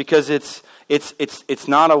 Just because it's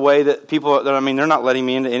not a way that people, they're not letting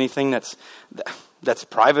me into anything that's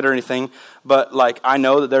private or anything. But like I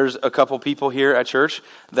know that there's a couple people here at church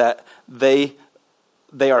that they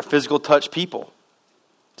are physical touch people.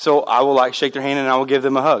 So I will shake their hand and I will give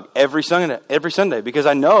them a hug every Sunday because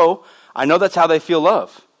I know that's how they feel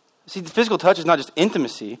love. See, the physical touch is not just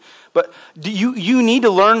intimacy, but you need to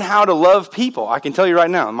learn how to love people. I can tell you right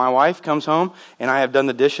now, my wife comes home and I have done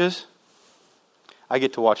the dishes. I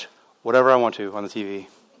get to watch whatever I want to on the TV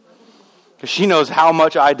because she knows how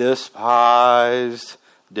much I despise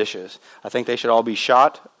dishes. I think they should all be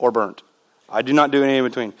shot or burnt. I do not do any in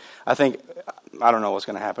between. I don't know what's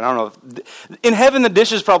going to happen. I don't know. In heaven, the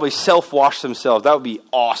dishes probably self-wash themselves. That would be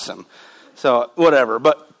awesome. So, whatever.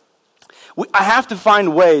 But I have to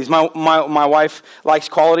find ways. My wife likes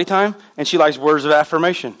quality time, and she likes words of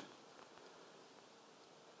affirmation.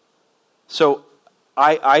 So,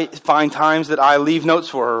 I find times that I leave notes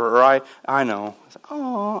for her, or I know.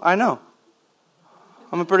 Oh, I know.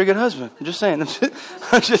 I'm a pretty good husband. I'm just saying.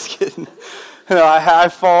 I'm just kidding.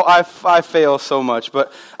 I fail so much,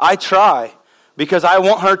 but I try. Because I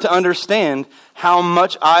want her to understand how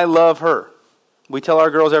much I love her. We tell our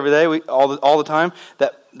girls every day, all the time,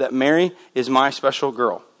 that Mary is my special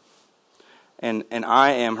girl. And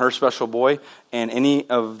I am her special boy. And any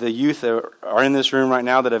of the youth that are in this room right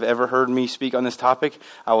now that have ever heard me speak on this topic,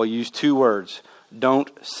 I will use 2 words. Don't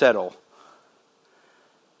settle.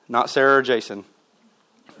 Not Sarah or Jason.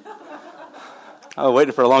 I was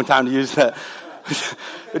waiting for a long time to use that.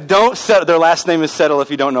 Don't settle. Their last name is Settle if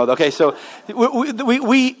you don't know. Okay, so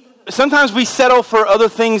we sometimes we settle for other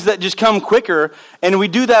things that just come quicker, and we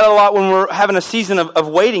do that a lot when we're having a season of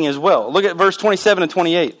waiting as well. Look at verse 27 and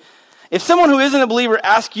 28. If someone who isn't a believer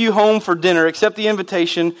asks you home for dinner, accept the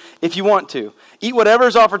invitation if you want to. Eat whatever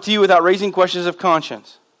is offered to you without raising questions of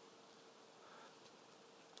conscience.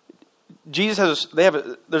 Jesus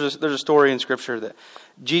there's a story in Scripture that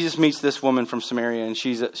Jesus meets this woman from Samaria, and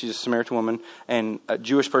she's a Samaritan woman, and a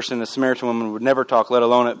Jewish person and a Samaritan woman would never talk, let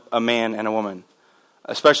alone a man and a woman.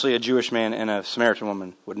 Especially a Jewish man and a Samaritan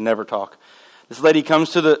woman would never talk. This lady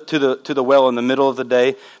comes to the well in the middle of the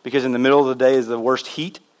day, because in the middle of the day is the worst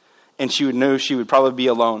heat, and she would probably be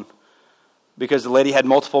alone. Because the lady had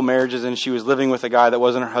multiple marriages and she was living with a guy that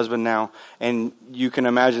wasn't her husband now. And you can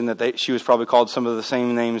imagine that she was probably called some of the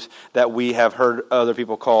same names that we have heard other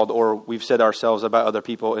people called, or we've said ourselves about other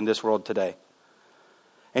people in this world today.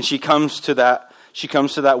 And she comes to that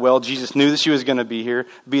well. Jesus knew that she was going to be there.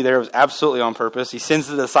 It was absolutely on purpose. He sends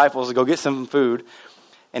the disciples to go get some food.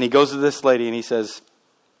 And he goes to this lady and he says,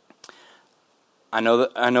 I know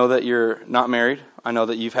that you're not married. I know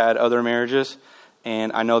that you've had other marriages.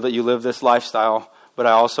 And I know that you live this lifestyle, but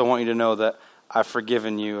I also want you to know that I've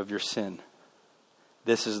forgiven you of your sin.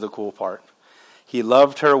 This is the cool part. He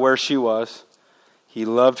loved her where she was. He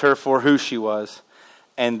loved her for who she was.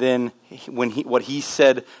 And then what he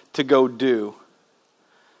said to go do,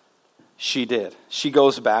 she did. She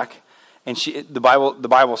goes back, and the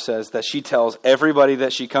Bible says that she tells everybody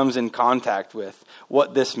that she comes in contact with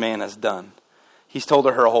what this man has done. He's told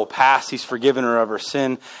her whole past. He's forgiven her of her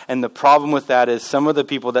sin. And the problem with that is some of the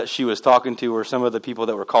people that she was talking to were some of the people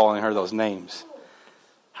that were calling her those names.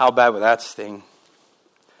 How bad would that sting?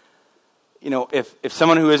 You know, if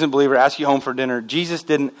someone who isn't a believer asks you home for dinner, Jesus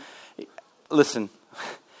didn't... Listen,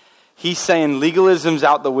 he's saying legalism's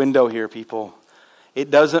out the window here, people.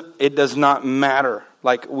 It does not matter.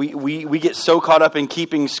 Like we get so caught up in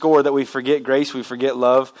keeping score that we forget grace, we forget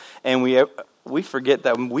love, and we forget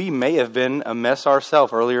that we may have been a mess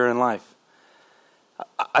ourselves earlier in life.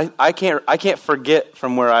 I can't forget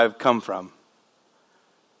from where I've come from.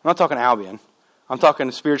 I'm not talking Albion. I'm talking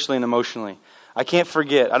spiritually and emotionally. I can't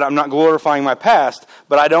forget. I'm not glorifying my past,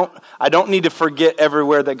 but I don't need to forget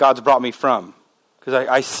everywhere that God's brought me from, because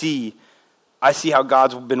I see how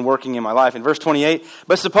God's been working in my life. In verse 28,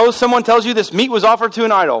 but suppose someone tells you this meat was offered to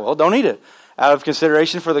an idol. Well, don't eat it out of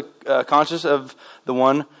consideration for the conscience of the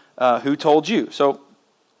one who told you. So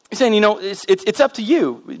he's saying, it's up to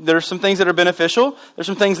you. There's some things that are beneficial. There's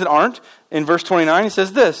some things that aren't. In verse 29, he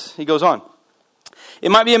says this. He goes on. It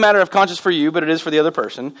might be a matter of conscience for you, but it is for the other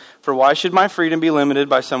person. For why should my freedom be limited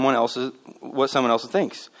by what someone else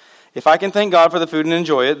thinks? If I can thank God for the food and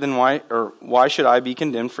enjoy it, then why should I be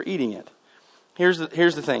condemned for eating it? Here's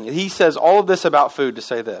the thing. He says all of this about food to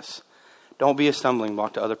say this. Don't be a stumbling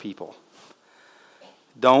block to other people.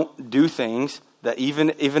 Don't do things that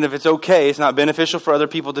even if it's okay, it's not beneficial for other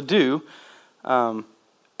people to do. And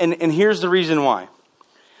here's the reason why.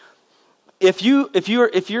 If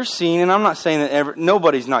you're seeing, and I'm not saying that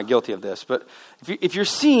nobody's not guilty of this, but if you're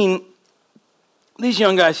seeing these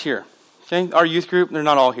young guys here, okay, our youth group, they're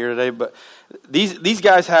not all here today, but these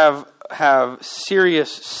guys have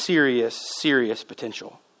serious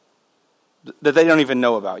potential that they don't even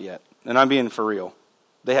know about yet. And I'm being for real.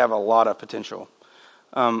 They have a lot of potential.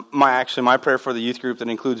 My prayer for the youth group that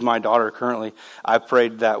includes my daughter currently, I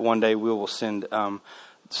prayed that one day we will send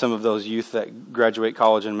some of those youth that graduate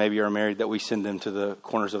college and maybe are married, that we send them to the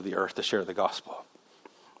corners of the earth to share the gospel.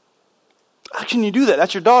 How can you do that?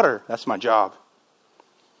 That's your daughter. That's my job.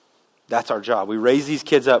 That's our job. We raise these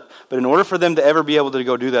kids up. But in order for them to ever be able to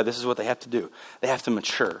go do that, this is what they have to do. They have to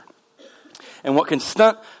mature. And what can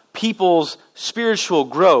stunt people's spiritual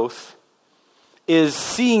growth is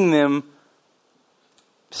seeing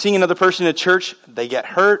another person at church, they get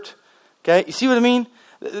hurt. Okay? You see what I mean?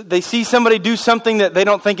 They see somebody do something that they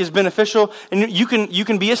don't think is beneficial, and you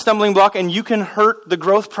can be a stumbling block, and you can hurt the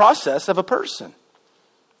growth process of a person.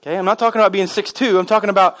 Okay, I'm not talking about being 6'2". I'm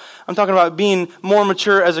talking about being more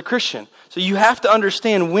mature as a Christian. So you have to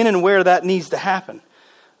understand when and where that needs to happen.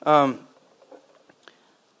 What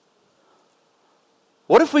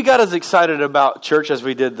if we got as excited about church as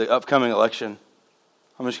we did the upcoming election?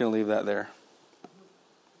 I'm just going to leave that there.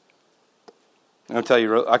 I can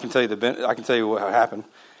tell you what happened.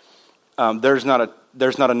 There's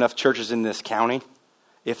not enough churches in this county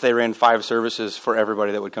if they ran 5 services for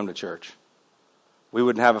everybody that would come to church. We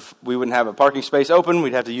wouldn't have a parking space open.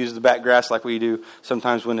 We'd have to use the back grass like we do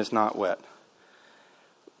sometimes when it's not wet.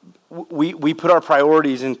 We put our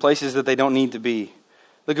priorities in places that they don't need to be.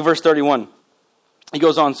 Look at verse 31. He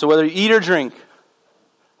goes on, so whether you eat or drink.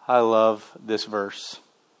 I love this verse.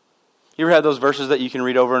 You ever had those verses that you can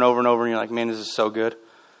read over and over and over and you're like, man, this is so good?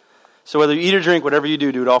 So whether you eat or drink, whatever you do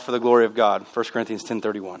it all for the glory of God. 1 Corinthians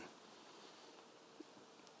 10:31.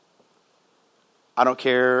 I don't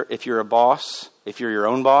care if you're a boss, if you're your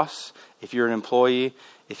own boss, if you're an employee,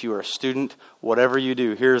 if you are a student, whatever you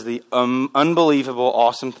do. Here's the unbelievable,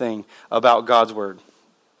 awesome thing about God's Word.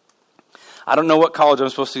 I don't know what college I'm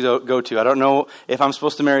supposed to go to. I don't know if I'm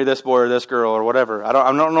supposed to marry this boy or this girl or whatever. I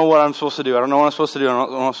don't know what I'm supposed to do. I don't know what I'm supposed to do. I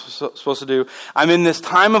don't know what I'm supposed to do. I'm in this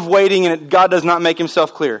time of waiting, and God does not make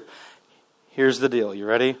himself clear. Here's the deal. You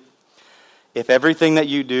ready? If everything that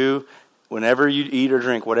you do, whenever you eat or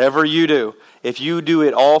drink, whatever you do, if you do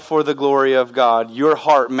it all for the glory of God, your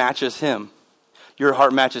heart matches him. Your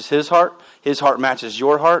heart matches his heart. His heart matches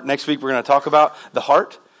your heart. Next week we're going to talk about the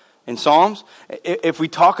heart in Psalms. If we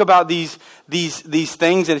talk about these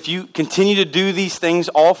things, and if you continue to do these things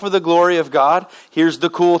all for the glory of God, here's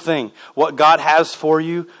the cool thing. What God has for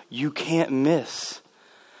you, you can't miss.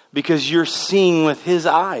 Because you're seeing with his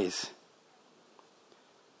eyes.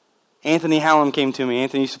 Anthony Hallam came to me.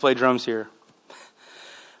 Anthony used to play drums here.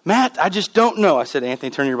 Matt, I just don't know. I said, Anthony,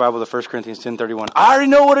 turn your Bible to 1 Corinthians 10:31. I already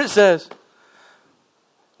know what it says.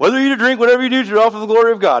 Whether you eat or drink, whatever you do all for the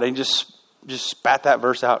glory of God. And he just spat that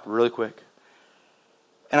verse out really quick.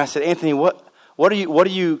 And I said, Anthony, what are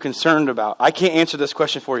you concerned about? I can't answer this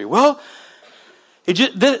question for you. Well,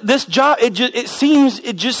 it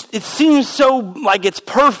seems so like it's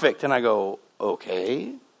perfect. And I go,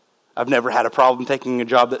 okay. I've never had a problem taking a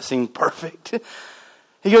job that seemed perfect.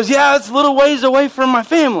 He goes, yeah, it's a little ways away from my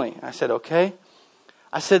family. I said, okay.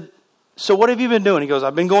 I said, so what have you been doing? He goes,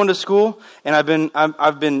 I've been going to school, and I've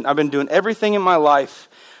been doing everything in my life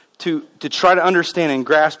to try to understand and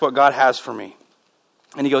grasp what God has for me.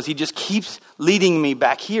 And he goes, he just keeps leading me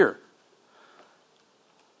back here.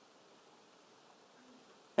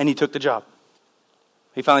 And he took the job.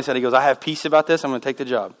 He finally said, he goes, I have peace about this. I'm going to take the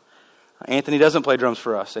job. Anthony doesn't play drums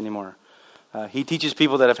for us anymore. He teaches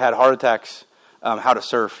people that have had heart attacks how to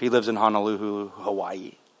surf. He lives in Honolulu,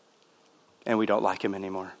 Hawaii. And we don't like him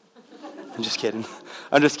anymore. I'm just kidding.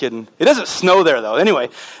 I'm just kidding. It doesn't snow there, though. Anyway,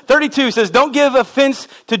 32 says, don't give offense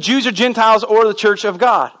to Jews or Gentiles or the church of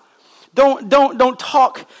God. Don't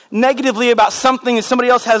talk negatively about something that somebody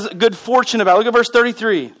else has good fortune about. Look at verse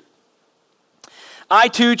 33. I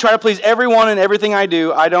too try to please everyone in everything I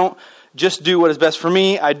do. I don't just do what is best for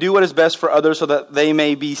me. I do what is best for others so that they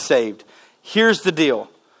may be saved. Here's the deal.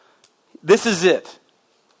 This is it.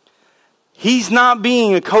 He's not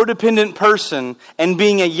being a codependent person and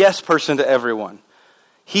being a yes person to everyone.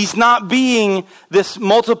 He's not being this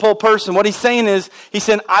multiple person. What he's saying is, he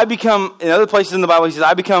said, I become, in other places in the Bible, he says,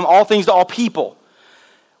 I become all things to all people.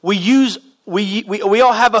 We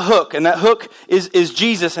all have a hook, and that hook is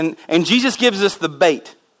Jesus, and Jesus gives us the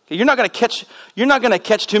bait. You're not going to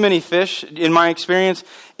catch too many fish, in my experience,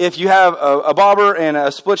 if you have a bobber and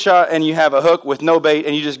a split shot and you have a hook with no bait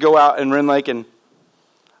and you just go out in Rend Lake and,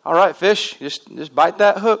 all right, fish, just bite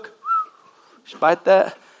that hook. Just bite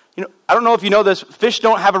that. You know, I don't know if you know this, fish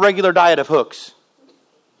don't have a regular diet of hooks.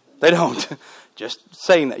 They don't. Just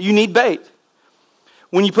saying that. You need bait.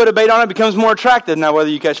 When you put a bait on it, it becomes more attractive. Now, whether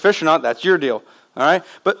you catch fish or not, that's your deal. All right,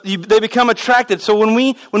 but they become attracted. So when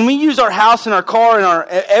we use our house and our car and our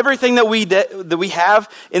everything that we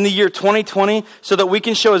have in the year 2020, so that we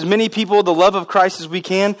can show as many people the love of Christ as we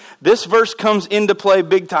can, this verse comes into play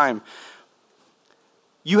big time.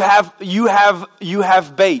 You have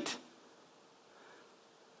bait.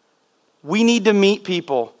 We need to meet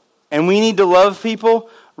people, and we need to love people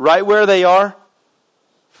right where they are,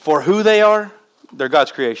 for who they are. They're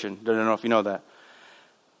God's creation. I don't know if you know that.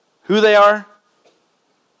 Who they are,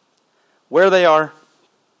 where they are,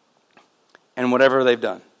 and whatever they've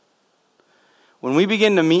done. When we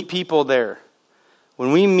begin to meet people there,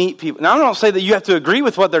 when we meet people, now I don't say that you have to agree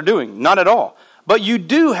with what they're doing, not at all, but you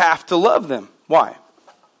do have to love them. Why?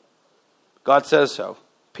 God says so.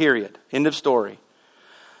 Period. End of story.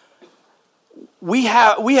 We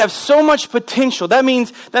have so much potential. That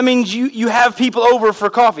means you have people over for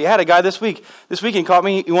coffee. I had a guy this weekend called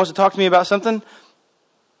me. He wants to talk to me about something.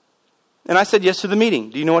 And I said yes to the meeting.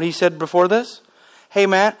 Do you know what he said before this? Hey,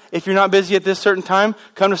 Matt, if you're not busy at this certain time,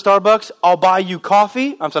 come to Starbucks. I'll buy you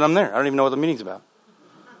coffee. I said, I'm there. I don't even know what the meeting's about.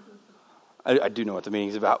 I do know what the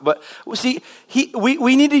meeting's about. But see,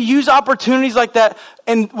 we need to use opportunities like that,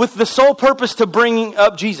 and with the sole purpose to bring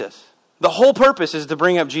up Jesus. The whole purpose is to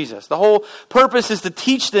bring up Jesus. The whole purpose is to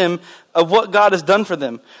teach them of what God has done for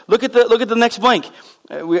them. Look at the next blank.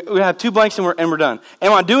 We have 2 blanks and we're done.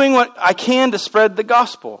 Am I doing what I can to spread the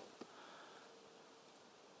gospel?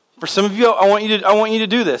 For some of you, I want you to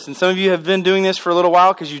do this, and some of you have been doing this for a little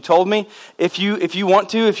while because you told me. If you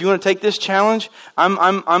want to take this challenge,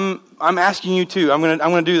 I'm asking you to. I'm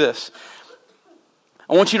gonna do this.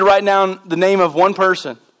 I want you to write down the name of one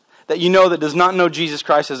person that you know that does not know Jesus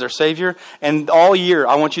Christ as their Savior, and all year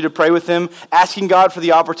I want you to pray with them, asking God for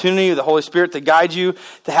the opportunity of the Holy Spirit to guide you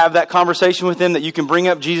to have that conversation with them, that you can bring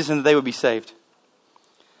up Jesus and that they would be saved.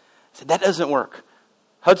 I said that doesn't work.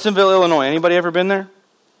 Hudsonville, Illinois. Anybody ever been there?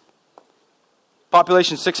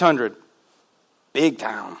 Population 600. Big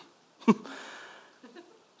town.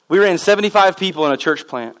 We ran 75 people in a church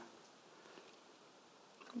plant.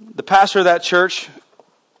 The pastor of that church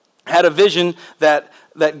had a vision that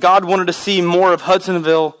God wanted to see more of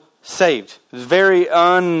Hudsonville saved. It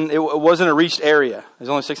was it wasn't a reached area. There's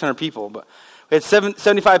only 600 people, but we had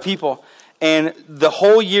 75 people. And the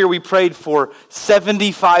whole year we prayed for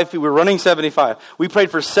 75 people. We were running 75. We prayed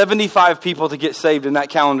for 75 people to get saved in that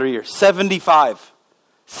calendar year. 75.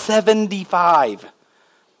 75.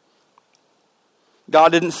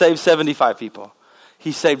 God didn't save 75 people.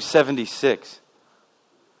 He saved 76.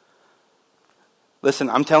 Listen,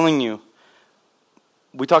 I'm telling you,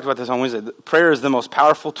 we talked about this on Wednesday. Prayer is the most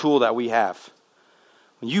powerful tool that we have.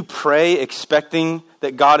 When you pray expecting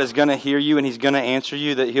that God is going to hear you and He's going to answer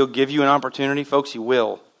you, that He'll give you an opportunity, folks, He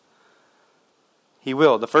will. He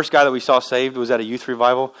will. The first guy that we saw saved was at a youth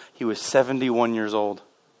revival. He was 71 years old.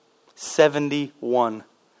 71.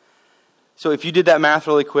 So if you did that math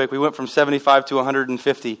really quick, we went from 75 to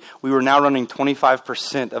 150. We were now running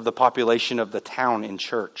 25% of the population of the town in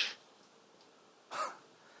church.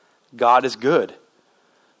 God is good.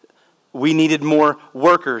 We needed more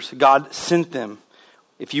workers. God sent them.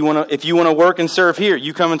 If you want to work and serve here,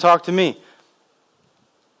 you come and talk to me.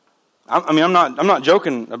 I'm not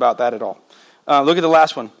joking about that at all. Look at the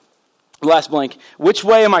last one. The last blank. Which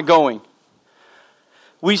way am I going?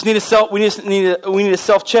 We need a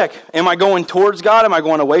self-check. Am I going towards God? Am I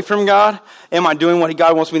going away from God? Am I doing what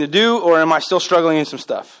God wants me to do? Or am I still struggling in some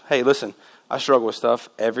stuff? Hey, listen, I struggle with stuff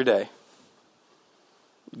every day.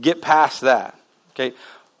 Get past that. Okay?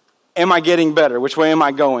 Am I getting better? Which way am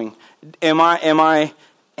I going? Am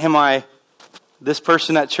I this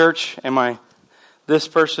person at church? Am I this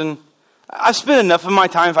person? I've spent enough of my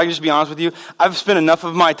time, if I can just be honest with you, I've spent enough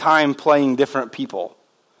of my time playing different people.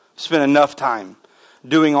 I've spent enough time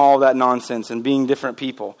doing all that nonsense and being different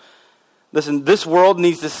people. Listen, this world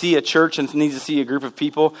needs to see a church and needs to see a group of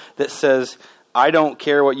people that says, I don't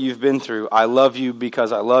care what you've been through. I love you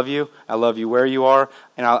because I love you. I love you where you are,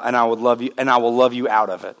 and I would love you, and I will love you out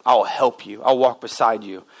of it. I'll help you. I'll walk beside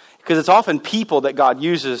you. Because it's often people that God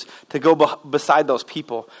uses to go beside those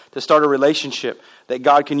people, to start a relationship that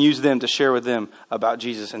God can use them to share with them about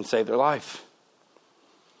Jesus and save their life.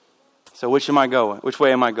 So which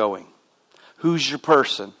way am I going? Who's your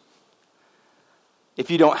person?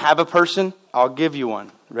 If you don't have a person, I'll give you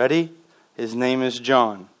one. Ready? His name is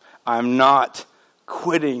John. I'm not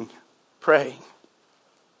quitting praying.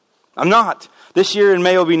 I'm not. This year in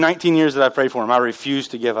May will be 19 years that I prayed for him. I refuse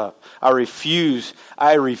to give up. I refuse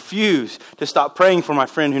to stop praying for my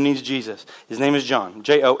friend who needs Jesus. His name is John,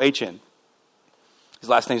 John. His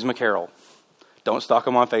last name is McCarroll. Don't stalk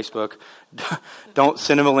him on Facebook. Don't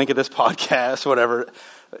send him a link of this podcast, whatever.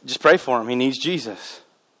 Just pray for him. He needs Jesus.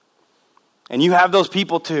 And you have those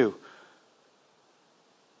people too.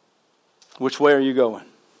 Which way are you going?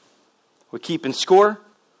 We're keeping score?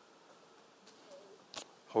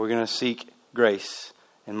 Or we're going to seek grace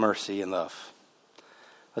and mercy and love?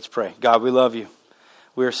 Let's pray. God, we love you.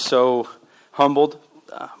 We are so humbled,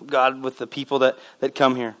 God, with the people that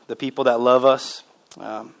come here, the people that love us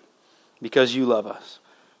because you love us.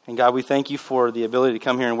 And God, we thank you for the ability to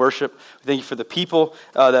come here and worship. We thank you for the people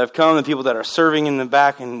that have come, the people that are serving in the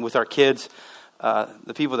back and with our kids,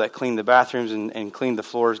 the people that clean the bathrooms and clean the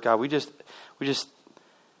floors. God, we just want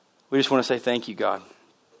to say thank you, God.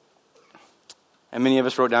 And many of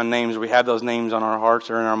us wrote down names. We have those names on our hearts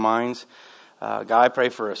or in our minds. God, I pray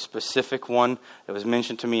for a specific one that was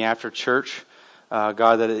mentioned to me after church.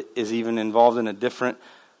 God, that is even involved in a different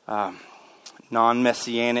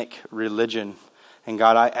non-messianic religion. And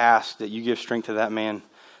God, I ask that you give strength to that man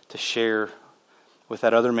to share with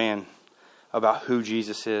that other man about who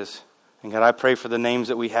Jesus is. And God, I pray for the names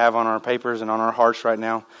that we have on our papers and on our hearts right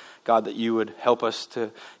now. God, that you would help us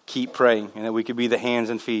to keep praying and that we could be the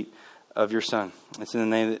hands and feet of your Son. It's in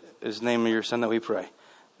the name of your Son that we pray.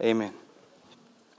 Amen.